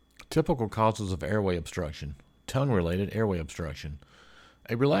Typical causes of airway obstruction. Tongue-related airway obstruction.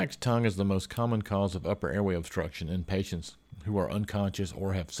 A relaxed tongue is the most common cause of upper airway obstruction in patients who are unconscious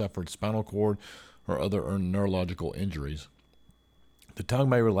or have suffered spinal cord or other neurological injuries. The tongue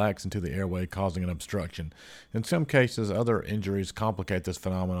may relax into the airway, causing an obstruction. In some cases, other injuries complicate this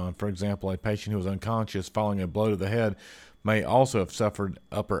phenomenon. For example, a patient who is unconscious following a blow to the head may also have suffered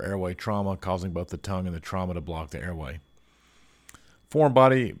upper airway trauma, causing both the tongue and the trauma to block the airway. Foreign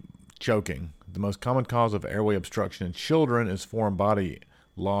body choking. The most common cause of airway obstruction in children is foreign body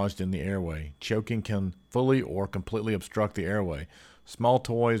lodged in the airway. Choking can fully or completely obstruct the airway. Small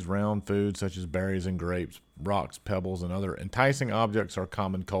toys, round foods such as berries and grapes, rocks, pebbles, and other enticing objects are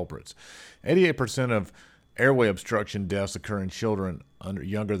common culprits. 88% of airway obstruction deaths occur in children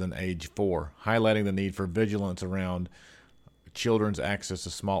younger than age 4, highlighting the need for vigilance around children's access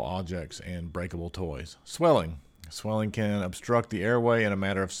to small objects and breakable toys. Swelling. Swelling can obstruct the airway in a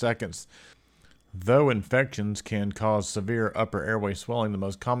matter of seconds. Though infections can cause severe upper airway swelling, the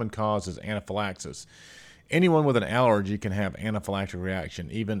most common cause is anaphylaxis. Anyone with an allergy can have anaphylactic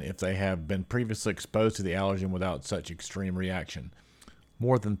reaction, even if they have been previously exposed to the allergen without such extreme reaction.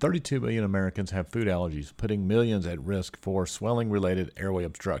 More than 32 million Americans have food allergies, putting millions at risk for swelling-related airway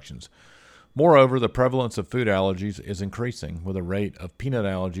obstructions. Moreover, the prevalence of food allergies is increasing, with a rate of peanut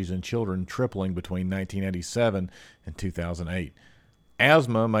allergies in children tripling between 1987 and 2008.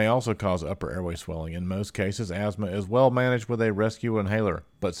 Asthma may also cause upper airway swelling. In most cases, asthma is well managed with a rescue inhaler,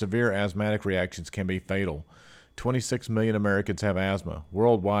 but severe asthmatic reactions can be fatal. 26 million Americans have asthma.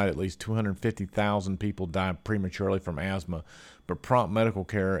 Worldwide, at least 250,000 people die prematurely from asthma, but prompt medical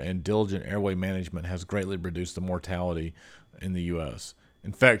care and diligent airway management has greatly reduced the mortality in the U.S.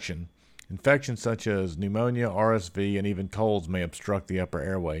 Infection. Infections such as pneumonia, RSV, and even colds may obstruct the upper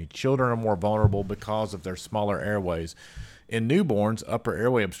airway. Children are more vulnerable because of their smaller airways. In newborns, upper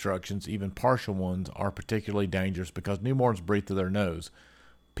airway obstructions, even partial ones, are particularly dangerous because newborns breathe through their nose.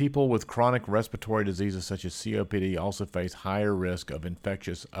 People with chronic respiratory diseases such as COPD also face higher risk of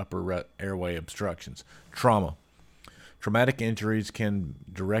infectious upper airway obstructions. Trauma. Traumatic injuries can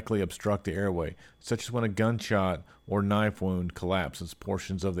directly obstruct the airway, such as when a gunshot or knife wound collapses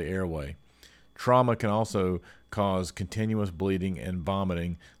portions of the airway. Trauma can also cause continuous bleeding and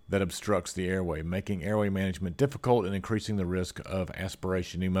vomiting that obstructs the airway, making airway management difficult and increasing the risk of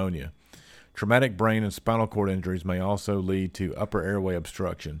aspiration pneumonia. Traumatic brain and spinal cord injuries may also lead to upper airway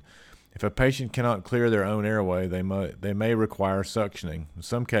obstruction. If a patient cannot clear their own airway, they may require suctioning. In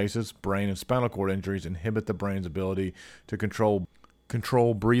some cases, brain and spinal cord injuries inhibit the brain's ability to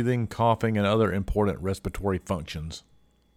control breathing, coughing, and other important respiratory functions.